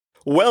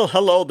Well,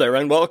 hello there,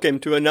 and welcome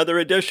to another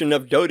edition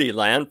of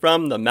Dotyland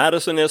from the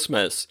Madison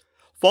Isthmus.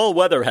 Fall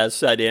weather has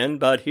set in,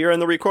 but here in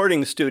the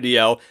recording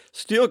studio,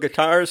 steel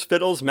guitars,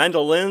 fiddles,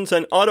 mandolins,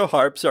 and auto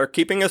harps are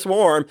keeping us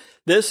warm.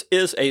 This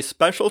is a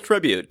special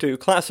tribute to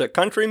classic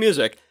country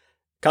music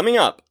coming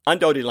up on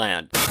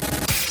Dotyland.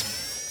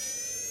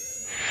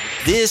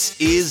 This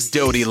is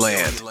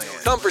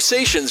Dotyland.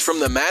 Conversations from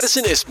the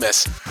Madison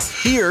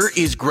Isthmus. Here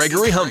is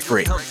Gregory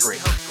Humphrey.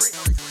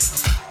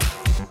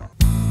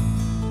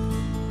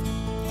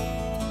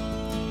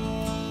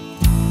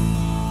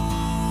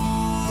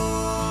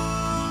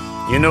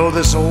 You know,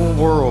 this old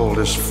world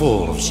is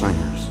full of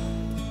singers,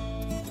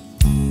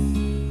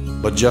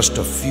 but just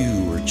a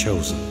few are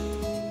chosen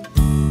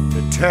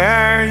to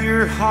tear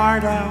your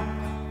heart out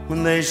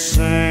when they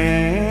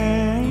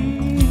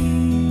sing.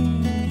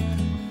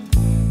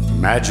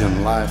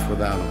 Imagine life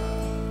without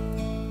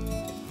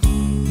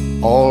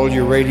them, all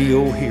your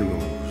radio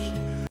heroes.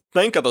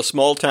 Think of a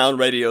small-town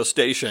radio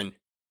station.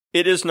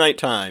 It is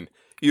nighttime.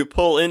 You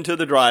pull into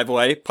the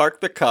driveway, park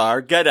the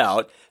car, get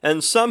out,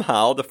 and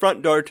somehow the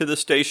front door to the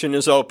station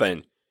is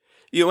open.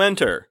 You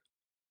enter,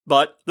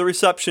 but the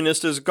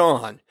receptionist is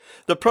gone.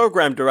 The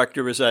program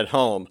director is at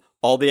home.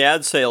 All the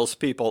ad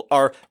salespeople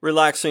are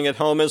relaxing at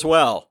home as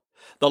well.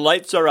 The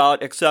lights are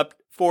out except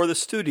for the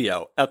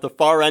studio at the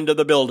far end of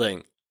the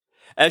building.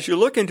 As you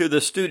look into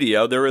the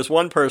studio, there is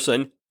one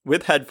person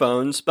with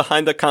headphones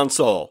behind the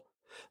console.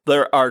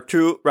 There are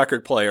 2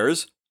 record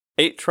players,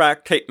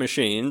 8-track tape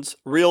machines,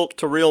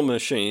 reel-to-reel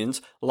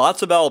machines,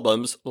 lots of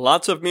albums,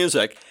 lots of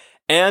music,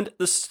 and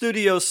the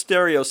studio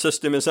stereo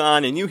system is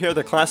on, and you hear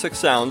the classic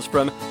sounds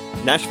from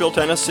Nashville,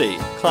 Tennessee,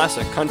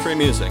 classic country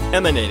music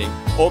emanating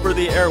over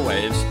the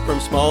airwaves from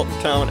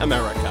small-town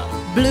America.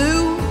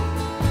 Blue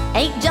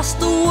ain't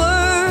just a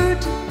word,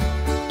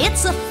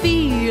 it's a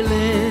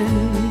feeling.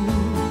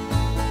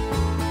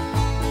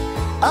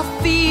 A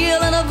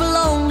feeling of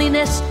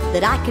loneliness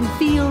that I can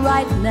feel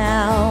right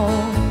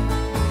now.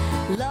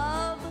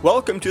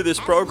 Welcome to this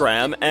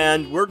program,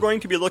 and we're going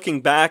to be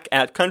looking back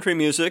at country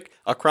music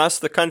across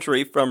the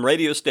country from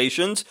radio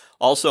stations,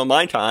 also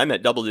my time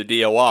at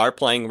WDOR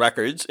playing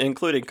records,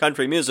 including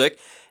country music,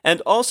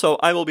 and also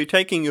I will be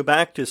taking you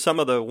back to some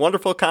of the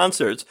wonderful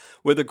concerts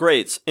with the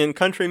greats in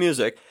country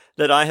music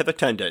that I have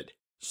attended.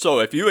 So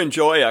if you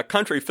enjoy a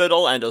country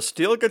fiddle and a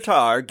steel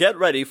guitar, get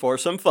ready for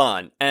some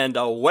fun, and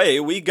away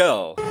we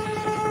go.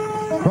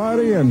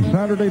 Friday and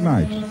Saturday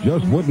nights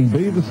just wouldn't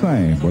be the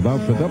same without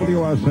the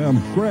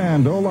WSM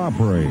Grand Ole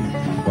Opry.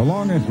 The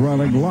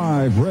longest-running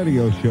live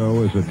radio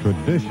show is a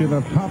tradition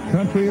of top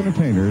country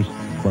entertainers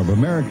from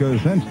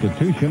America's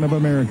Institution of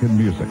American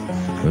Music,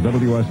 the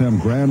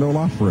WSM Grand Ole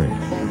Opry.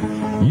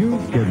 You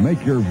can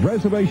make your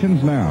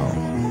reservations now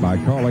by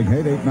calling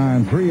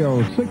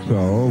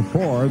 889-3060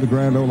 for the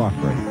Grand Ole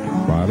Opry.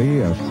 Friday,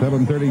 a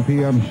 7:30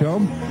 p.m. show,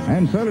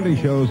 and Saturday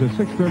shows at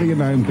 6:30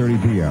 and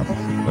 9:30 p.m.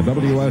 The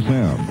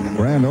WSM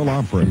Grand Ole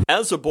Opry.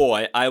 As a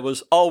boy, I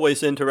was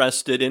always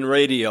interested in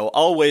radio,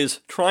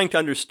 always trying to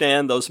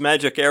understand those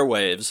magic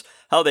airwaves,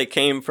 how they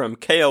came from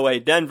KOA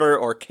Denver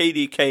or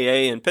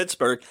KDKA in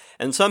Pittsburgh,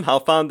 and somehow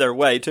found their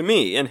way to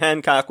me in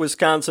Hancock,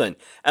 Wisconsin.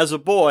 As a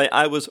boy,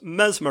 I was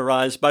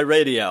mesmerized by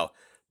radio.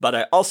 But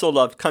I also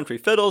loved country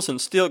fiddles and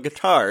steel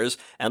guitars,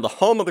 and the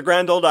home of the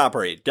Grand Ole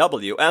Opry,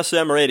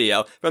 WSM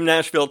Radio, from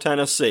Nashville,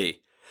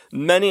 Tennessee.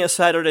 Many a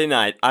Saturday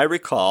night, I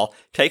recall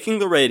taking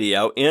the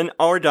radio in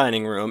our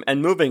dining room and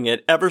moving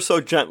it ever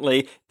so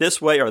gently this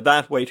way or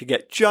that way to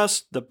get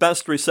just the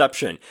best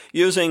reception,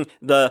 using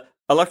the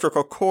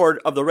electrical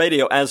cord of the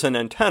radio as an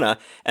antenna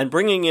and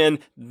bringing in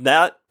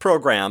that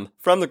program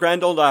from the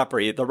Grand Ole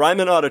Opry, the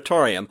Ryman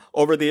Auditorium,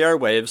 over the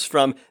airwaves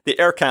from the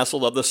Air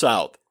Castle of the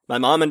South. My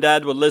mom and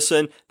dad would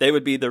listen. They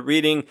would be either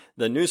reading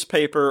the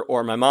newspaper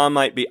or my mom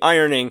might be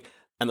ironing.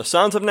 And the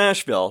sounds of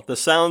Nashville, the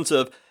sounds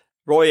of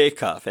Roy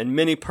Acuff and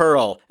Minnie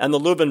Pearl and the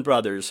Louvin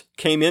brothers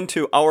came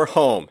into our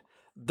home.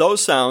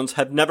 Those sounds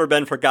have never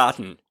been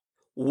forgotten.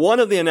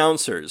 One of the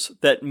announcers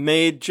that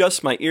made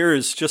just my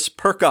ears just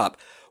perk up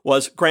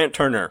was Grant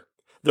Turner.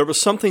 There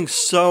was something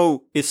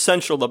so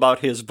essential about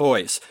his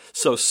voice,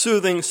 so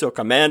soothing, so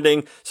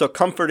commanding, so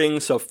comforting,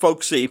 so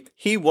folksy.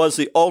 He was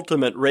the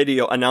ultimate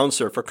radio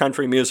announcer for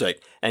country music,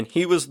 and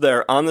he was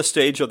there on the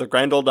stage of the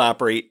Grand Ole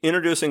Opry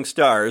introducing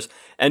stars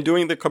and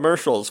doing the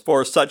commercials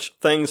for such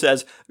things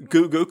as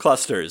Goo Goo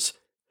Clusters.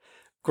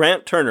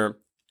 Grant Turner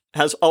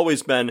has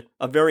always been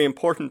a very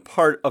important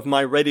part of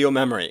my radio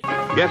memory.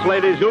 Yes,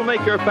 ladies, you'll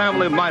make your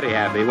family mighty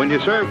happy when you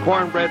serve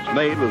cornbreads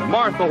made with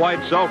Martha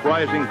White's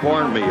self-rising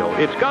cornmeal.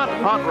 It's got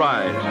hot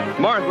rise,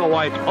 Martha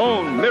White's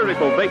own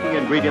miracle baking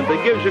ingredient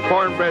that gives you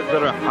cornbreads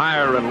that are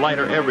higher and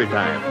lighter every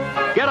time.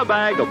 Get a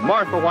bag of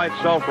Martha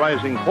White's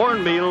self-rising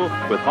cornmeal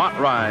with hot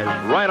rise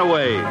right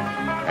away,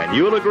 and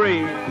you'll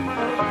agree.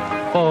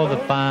 For the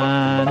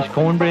finest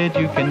cornbread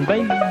you can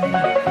bake,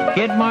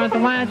 get Martha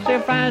White's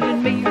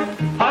self-rising meal.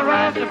 Hot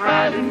rise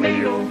self-rising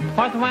meal.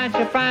 Martha White's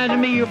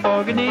self-rising meal,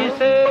 for goodness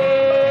sake.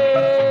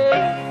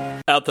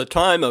 At the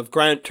time of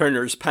Grant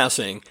Turner's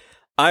passing,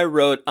 I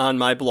wrote on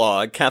my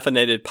blog,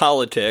 Caffeinated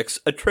Politics,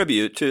 a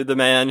tribute to the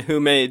man who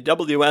made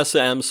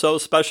WSM so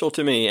special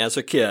to me as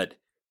a kid.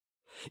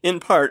 In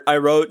part, I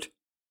wrote,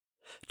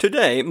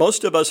 "Today,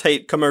 most of us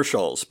hate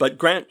commercials, but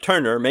Grant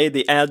Turner made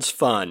the ads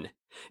fun.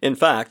 In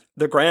fact,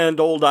 the Grand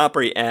Ole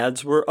Opry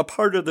ads were a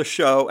part of the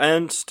show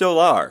and still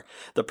are.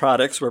 The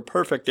products were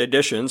perfect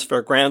additions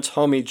for Grant's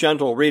homey,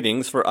 gentle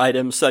readings for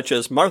items such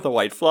as Martha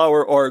White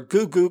flour or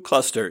Goo Goo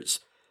clusters.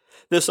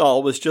 This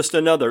all was just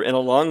another in a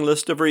long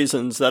list of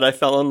reasons that I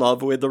fell in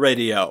love with the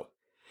radio.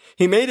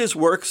 He made his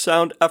work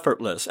sound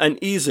effortless and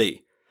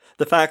easy.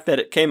 The fact that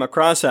it came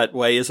across that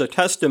way is a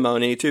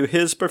testimony to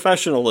his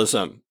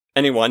professionalism.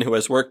 Anyone who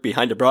has worked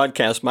behind a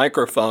broadcast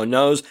microphone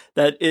knows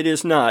that it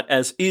is not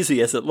as easy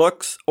as it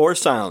looks or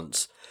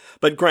sounds.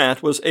 But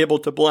Grant was able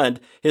to blend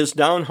his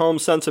down-home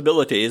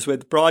sensibilities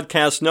with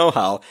broadcast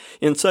know-how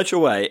in such a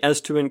way as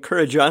to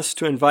encourage us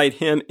to invite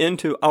him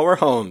into our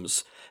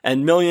homes,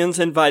 and millions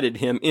invited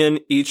him in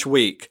each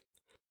week."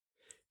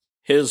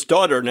 His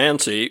daughter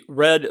Nancy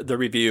read the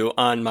review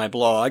on my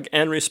blog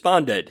and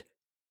responded,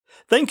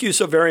 "Thank you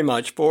so very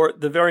much for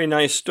the very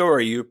nice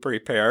story you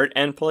prepared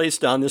and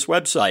placed on this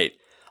website.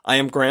 I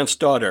am Grant's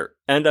daughter,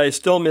 and I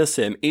still miss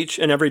him each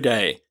and every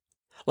day.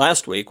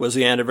 Last week was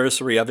the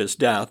anniversary of his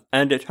death,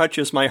 and it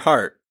touches my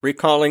heart,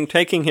 recalling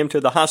taking him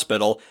to the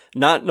hospital,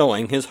 not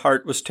knowing his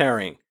heart was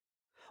tearing.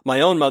 My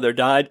own mother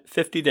died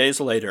 50 days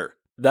later.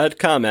 That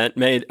comment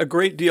made a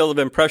great deal of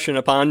impression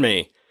upon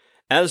me,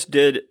 as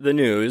did the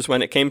news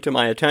when it came to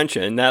my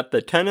attention that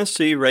the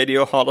Tennessee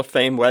Radio Hall of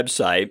Fame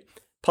website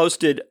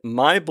posted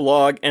my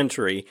blog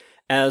entry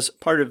as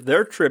part of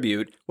their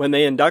tribute when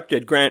they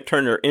inducted Grant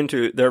Turner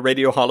into their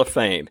Radio Hall of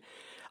Fame.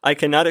 I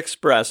cannot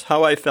express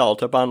how I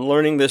felt upon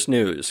learning this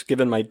news,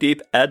 given my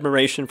deep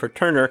admiration for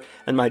Turner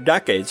and my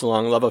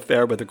decades-long love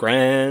affair with the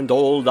Grand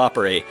Ole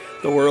Opry,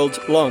 the world's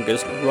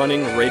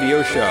longest-running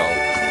radio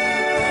show."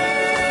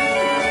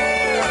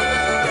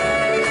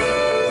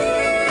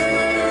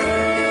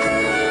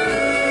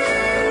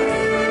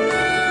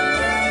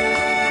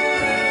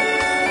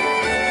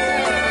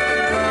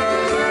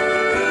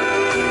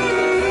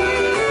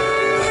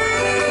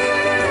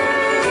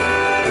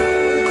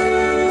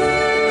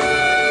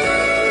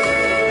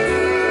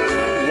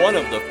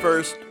 One of the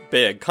first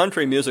big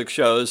country music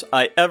shows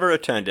I ever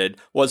attended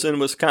was in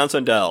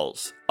Wisconsin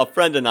Dells. A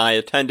friend and I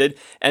attended,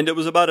 and it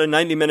was about a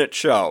 90-minute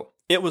show.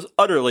 It was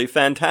utterly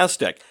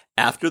fantastic.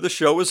 After the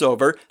show was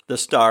over, the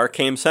star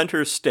came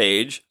center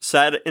stage,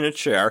 sat in a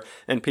chair,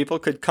 and people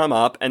could come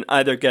up and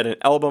either get an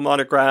album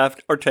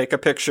autographed or take a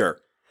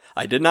picture.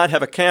 I did not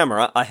have a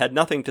camera, I had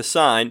nothing to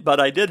sign, but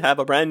I did have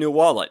a brand new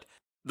wallet.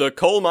 The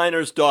coal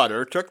miner's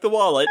daughter took the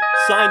wallet,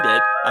 signed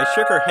it, I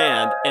shook her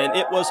hand, and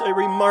it was a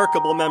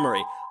remarkable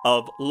memory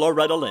of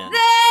Loretta Lynn.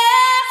 There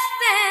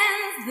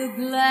stands the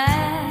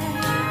glass,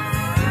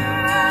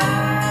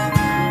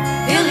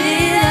 fill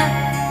it up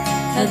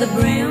to the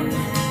brim.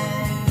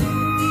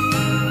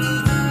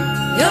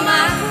 You're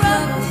my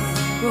troubles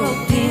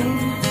broken.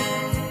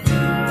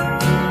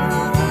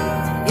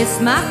 It's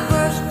my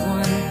first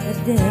one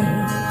today.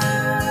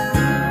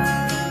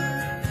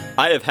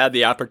 I have had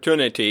the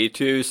opportunity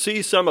to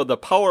see some of the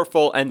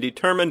powerful and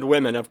determined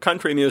women of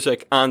country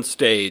music on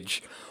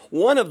stage.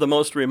 One of the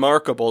most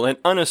remarkable and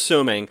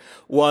unassuming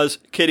was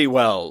Kitty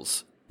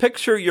Wells.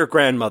 Picture your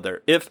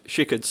grandmother, if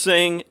she could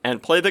sing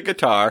and play the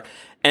guitar,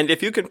 and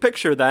if you can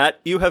picture that,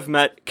 you have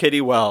met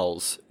Kitty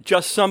Wells.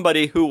 Just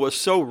somebody who was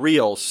so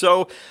real,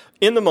 so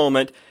in the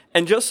moment,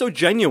 and just so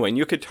genuine.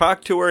 You could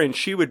talk to her and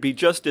she would be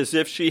just as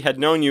if she had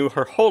known you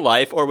her whole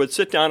life or would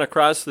sit down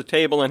across the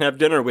table and have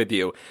dinner with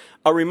you.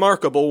 A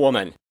remarkable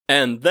woman.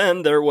 And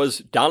then there was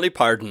Dolly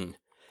Parton.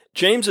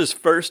 James's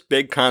first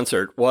big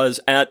concert was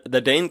at the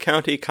Dane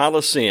County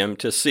Coliseum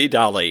to see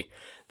Dolly.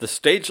 The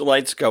stage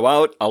lights go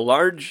out, a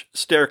large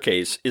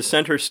staircase is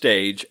center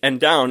stage, and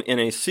down in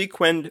a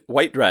sequined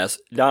white dress,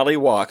 Dolly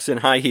walks in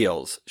high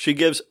heels. She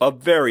gives a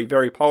very,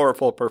 very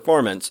powerful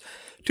performance.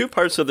 Two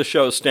parts of the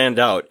show stand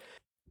out.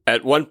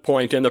 At one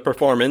point in the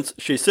performance,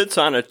 she sits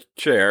on a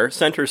chair,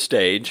 center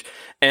stage,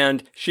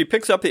 and she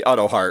picks up the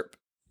auto harp.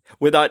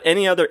 Without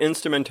any other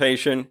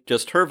instrumentation,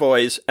 just her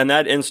voice and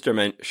that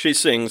instrument, she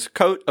sings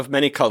Coat of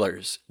Many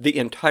Colors. The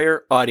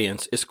entire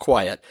audience is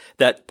quiet.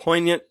 That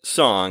poignant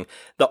song,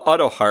 the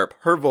auto harp,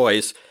 her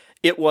voice,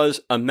 it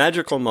was a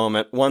magical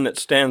moment, one that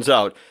stands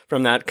out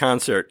from that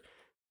concert.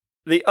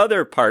 The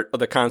other part of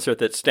the concert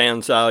that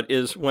stands out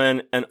is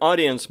when an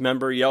audience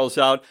member yells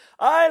out,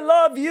 "I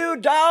love you,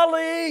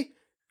 Dolly!"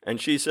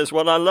 And she says,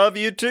 "Well, I love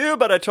you too,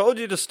 but I told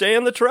you to stay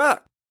in the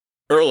truck."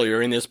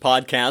 Earlier in this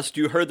podcast,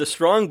 you heard the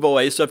strong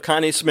voice of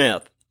Connie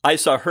Smith. I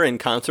saw her in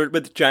concert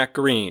with Jack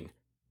Green.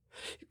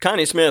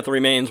 Connie Smith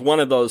remains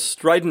one of those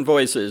strident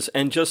voices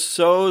and just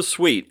so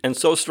sweet and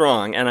so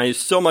strong, and I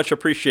so much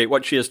appreciate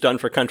what she has done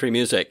for country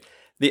music.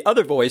 The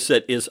other voice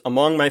that is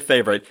among my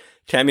favorite,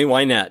 Tammy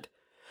Wynette.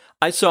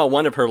 I saw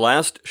one of her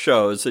last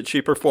shows that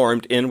she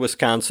performed in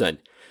Wisconsin.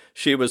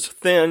 She was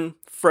thin,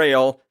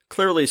 frail,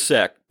 clearly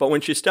sick, but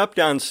when she stepped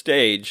on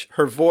stage,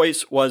 her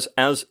voice was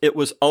as it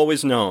was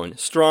always known.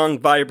 Strong,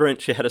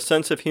 vibrant, she had a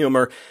sense of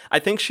humor. I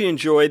think she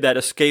enjoyed that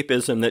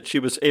escapism that she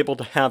was able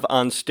to have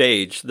on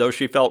stage, though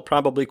she felt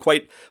probably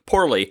quite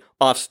poorly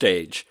off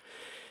stage.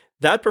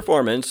 That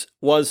performance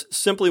was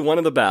simply one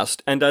of the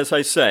best, and as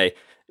I say,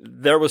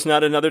 there was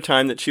not another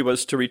time that she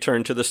was to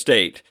return to the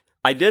state.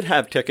 I did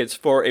have tickets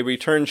for a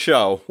return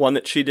show, one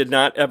that she did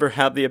not ever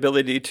have the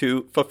ability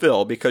to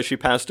fulfill because she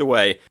passed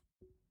away.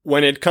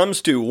 When it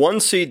comes to one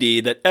CD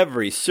that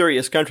every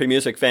serious country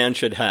music fan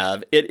should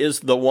have, it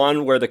is the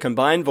one where the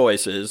combined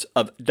voices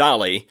of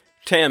Dolly,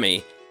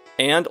 Tammy,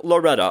 and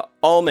Loretta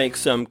all make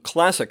some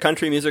classic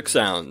country music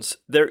sounds.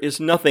 There is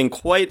nothing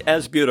quite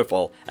as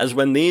beautiful as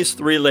when these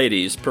three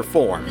ladies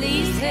perform.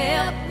 Please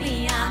help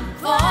me, I'm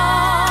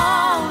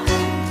falling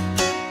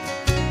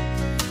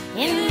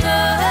in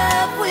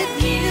love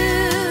with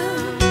you.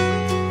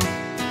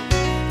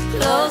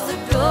 Close the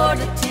door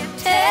to temptation.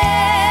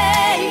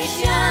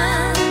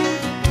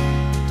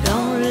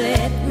 Don't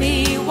let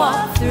me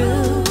walk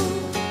through.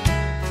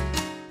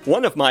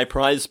 One of my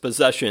prized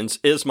possessions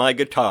is my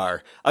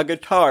guitar, a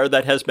guitar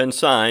that has been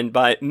signed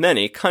by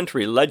many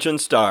country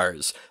legend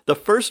stars. The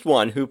first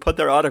one who put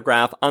their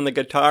autograph on the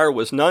guitar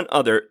was none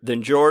other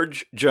than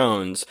George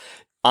Jones.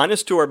 On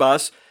his tour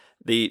bus,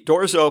 the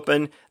doors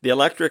open, the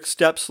electric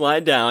steps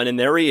slide down, and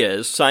there he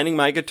is, signing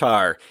my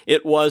guitar.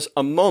 It was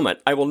a moment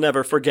I will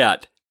never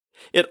forget.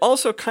 It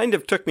also kind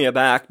of took me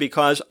aback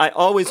because I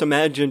always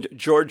imagined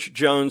George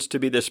Jones to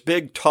be this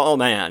big, tall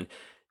man.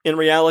 In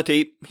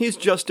reality, he's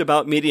just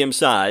about medium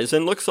size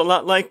and looks a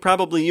lot like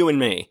probably you and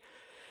me.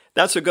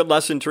 That's a good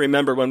lesson to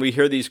remember when we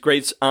hear these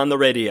greats on the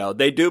radio.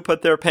 They do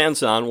put their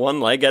pants on one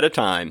leg at a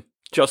time,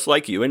 just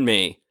like you and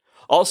me.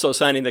 Also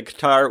signing the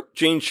guitar,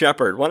 Gene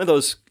Shepard, one of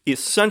those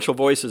essential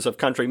voices of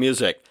country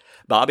music.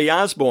 Bobby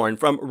Osborne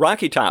from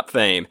Rocky Top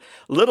fame.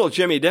 Little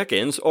Jimmy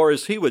Dickens, or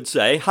as he would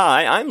say,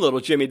 "Hi, I'm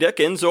Little Jimmy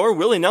Dickens," or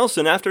Willie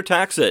Nelson after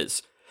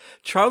taxes.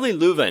 Charlie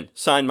Louvin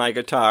signed my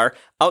guitar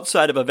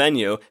outside of a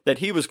venue that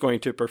he was going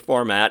to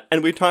perform at,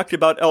 and we talked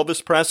about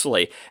Elvis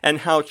Presley and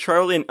how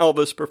Charlie and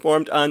Elvis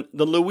performed on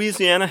the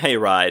Louisiana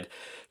Hayride.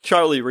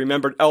 Charlie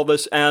remembered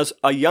Elvis as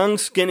a young,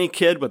 skinny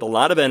kid with a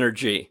lot of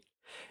energy.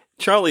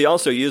 Charlie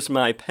also used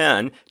my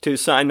pen to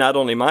sign not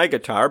only my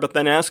guitar, but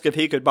then asked if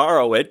he could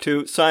borrow it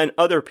to sign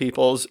other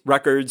people's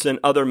records and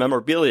other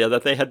memorabilia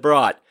that they had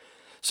brought.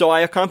 So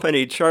I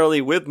accompanied Charlie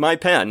with my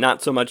pen,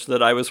 not so much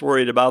that I was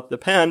worried about the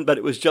pen, but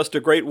it was just a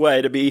great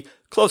way to be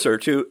closer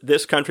to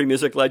this country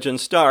music legend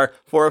star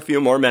for a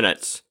few more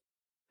minutes.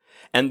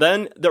 And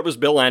then there was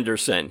Bill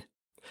Anderson.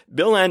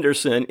 Bill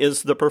Anderson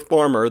is the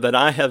performer that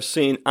I have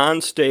seen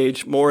on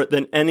stage more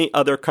than any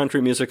other country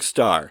music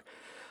star.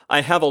 I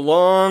have a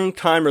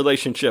long-time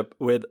relationship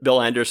with Bill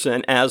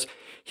Anderson, as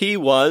he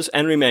was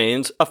and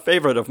remains a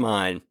favorite of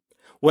mine.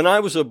 When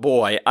I was a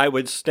boy, I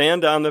would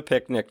stand on the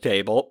picnic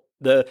table,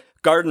 the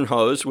garden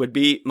hose would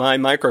be my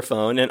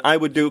microphone, and I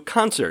would do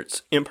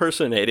concerts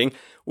impersonating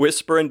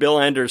Whisper and Bill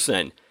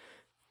Anderson.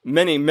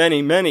 Many,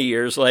 many, many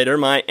years later,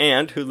 my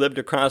aunt, who lived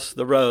across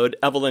the road,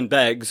 Evelyn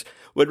Beggs,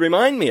 would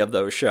remind me of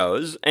those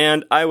shows,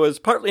 and I was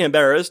partly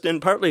embarrassed and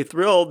partly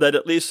thrilled that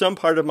at least some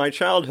part of my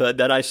childhood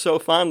that I so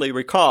fondly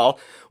recall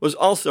was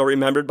also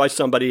remembered by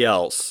somebody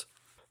else.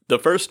 The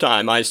first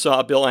time I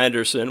saw Bill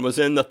Anderson was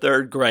in the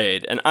 3rd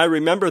grade, and I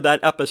remember that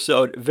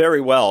episode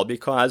very well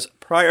because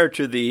prior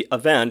to the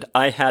event,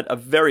 I had a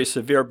very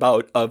severe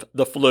bout of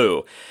the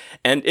flu,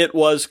 and it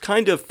was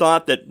kind of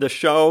thought that the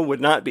show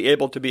would not be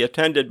able to be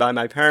attended by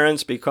my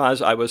parents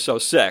because I was so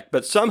sick,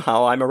 but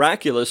somehow I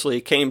miraculously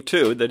came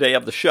to the day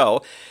of the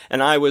show,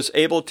 and I was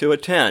able to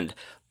attend.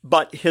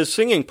 But his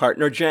singing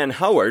partner, Jan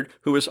Howard,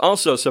 who was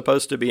also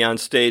supposed to be on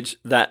stage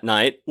that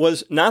night,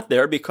 was not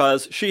there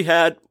because she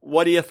had,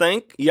 what do you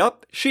think?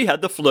 Yup, she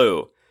had the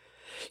flu.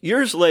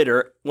 Years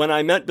later, when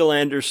I met Bill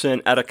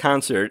Anderson at a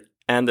concert,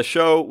 and the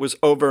show was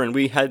over and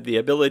we had the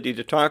ability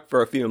to talk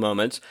for a few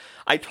moments,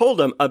 I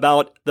told him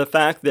about the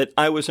fact that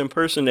I was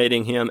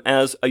impersonating him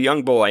as a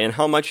young boy and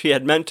how much he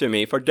had meant to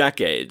me for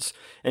decades.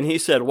 And he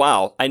said,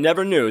 "Wow, I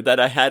never knew that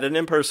I had an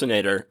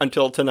impersonator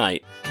until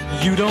tonight."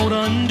 You don't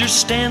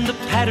understand the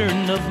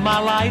pattern of my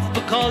life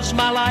because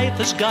my life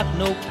has got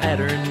no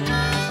pattern.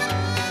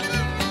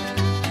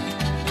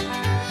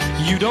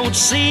 You don't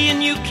see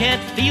and you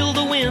can't feel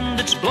the wind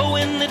that's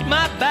blowing at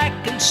my back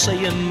and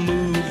saying,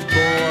 "Move,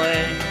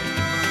 boy."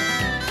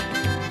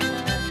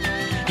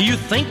 You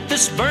think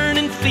this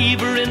burning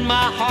fever in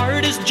my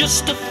heart is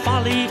just a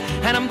folly,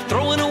 and I'm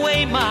throwing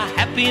away my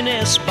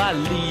happiness by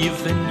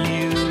leaving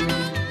you.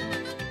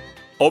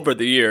 Over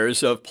the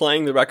years of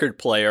playing the record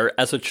player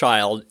as a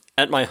child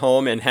at my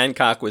home in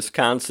Hancock,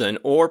 Wisconsin,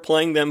 or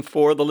playing them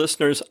for the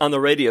listeners on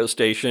the radio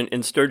station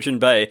in Sturgeon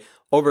Bay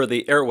over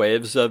the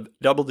airwaves of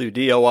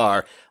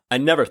WDOR, I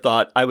never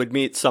thought I would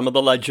meet some of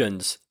the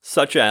legends,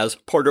 such as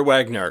Porter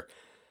Wagoner.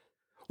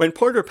 When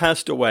Porter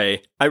passed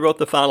away, I wrote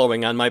the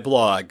following on my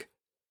blog.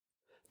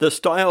 The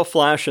style,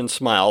 flash, and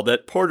smile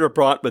that Porter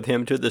brought with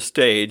him to the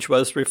stage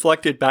was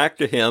reflected back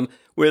to him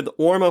with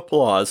warm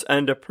applause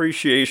and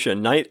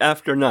appreciation night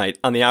after night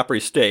on the Opry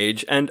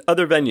stage and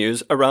other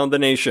venues around the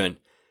nation.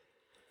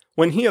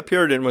 When he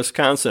appeared in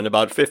Wisconsin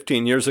about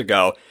 15 years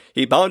ago,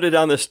 he bounded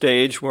on the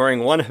stage wearing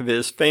one of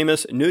his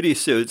famous nudie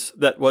suits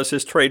that was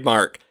his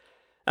trademark.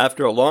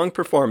 After a long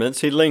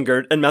performance, he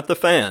lingered and met the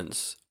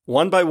fans.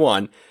 One by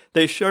one,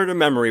 they shared a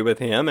memory with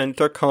him and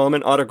took home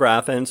an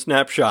autograph and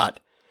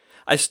snapshot.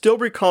 I still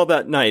recall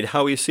that night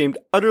how he seemed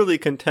utterly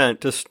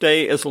content to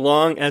stay as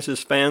long as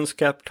his fans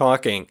kept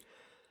talking.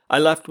 I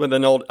left with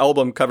an old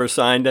album cover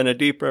signed and a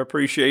deeper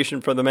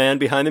appreciation for the man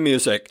behind the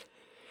music.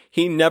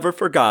 He never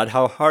forgot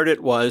how hard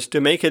it was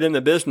to make it in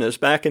the business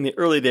back in the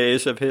early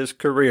days of his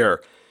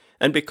career,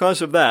 and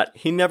because of that,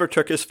 he never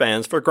took his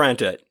fans for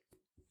granted.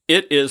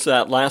 It is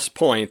that last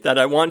point that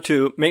I want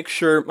to make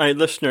sure my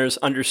listeners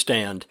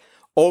understand.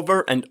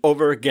 Over and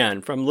over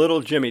again, from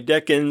little Jimmy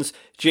Dickens,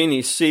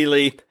 Jeannie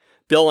Seeley,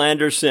 Bill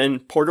Anderson,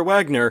 Porter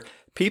Wagoner,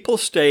 people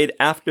stayed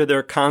after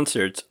their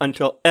concerts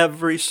until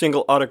every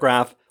single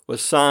autograph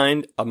was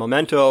signed, a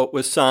memento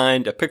was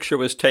signed, a picture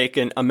was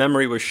taken, a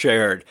memory was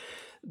shared.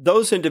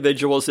 Those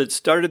individuals that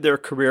started their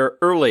career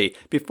early,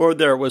 before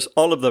there was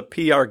all of the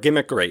PR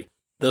gimmickry.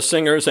 The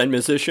singers and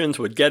musicians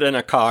would get in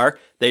a car,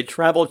 they'd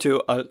travel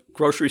to a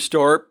grocery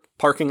store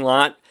parking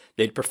lot,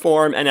 they'd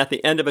perform, and at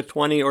the end of a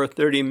 20 or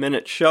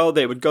 30-minute show,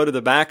 they would go to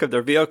the back of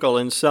their vehicle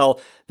and sell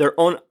their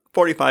own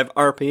 45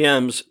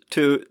 RPMs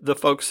to the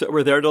folks that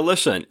were there to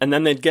listen. And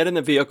then they'd get in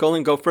the vehicle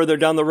and go further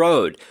down the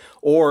road.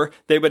 Or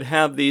they would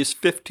have these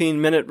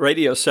 15-minute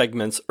radio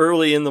segments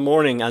early in the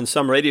morning on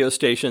some radio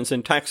stations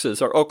in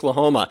Texas or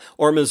Oklahoma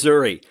or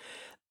Missouri.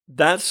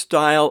 That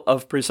style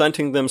of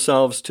presenting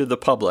themselves to the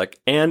public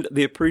and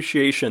the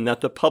appreciation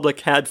that the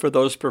public had for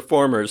those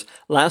performers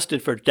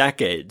lasted for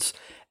decades.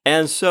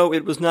 And so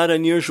it was not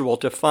unusual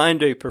to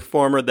find a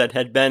performer that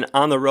had been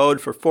on the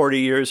road for 40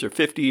 years or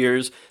 50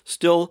 years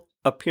still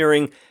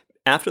appearing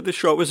after the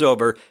show was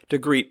over to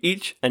greet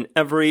each and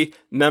every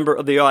member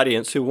of the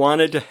audience who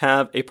wanted to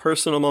have a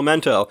personal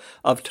memento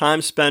of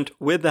time spent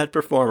with that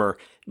performer.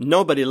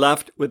 Nobody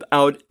left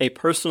without a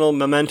personal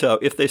memento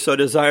if they so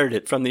desired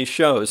it from these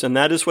shows, and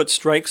that is what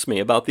strikes me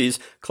about these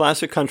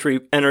classic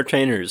country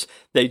entertainers.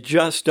 They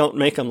just don't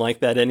make them like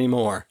that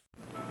anymore.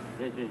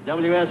 This is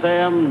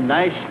WSM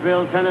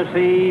Nashville,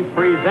 Tennessee,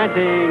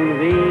 presenting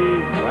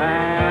the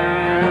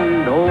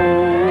Grand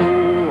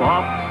Ole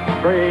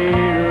Opry.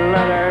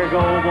 Let her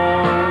go,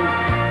 boys.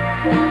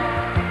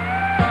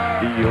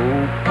 The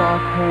old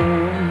clock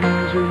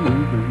hands are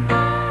moving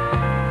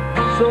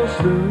so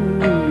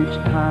soon, it's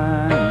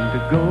time to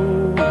go.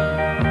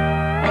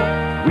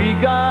 We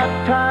got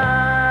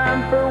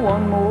time for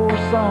one more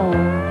song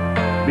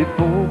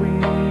before we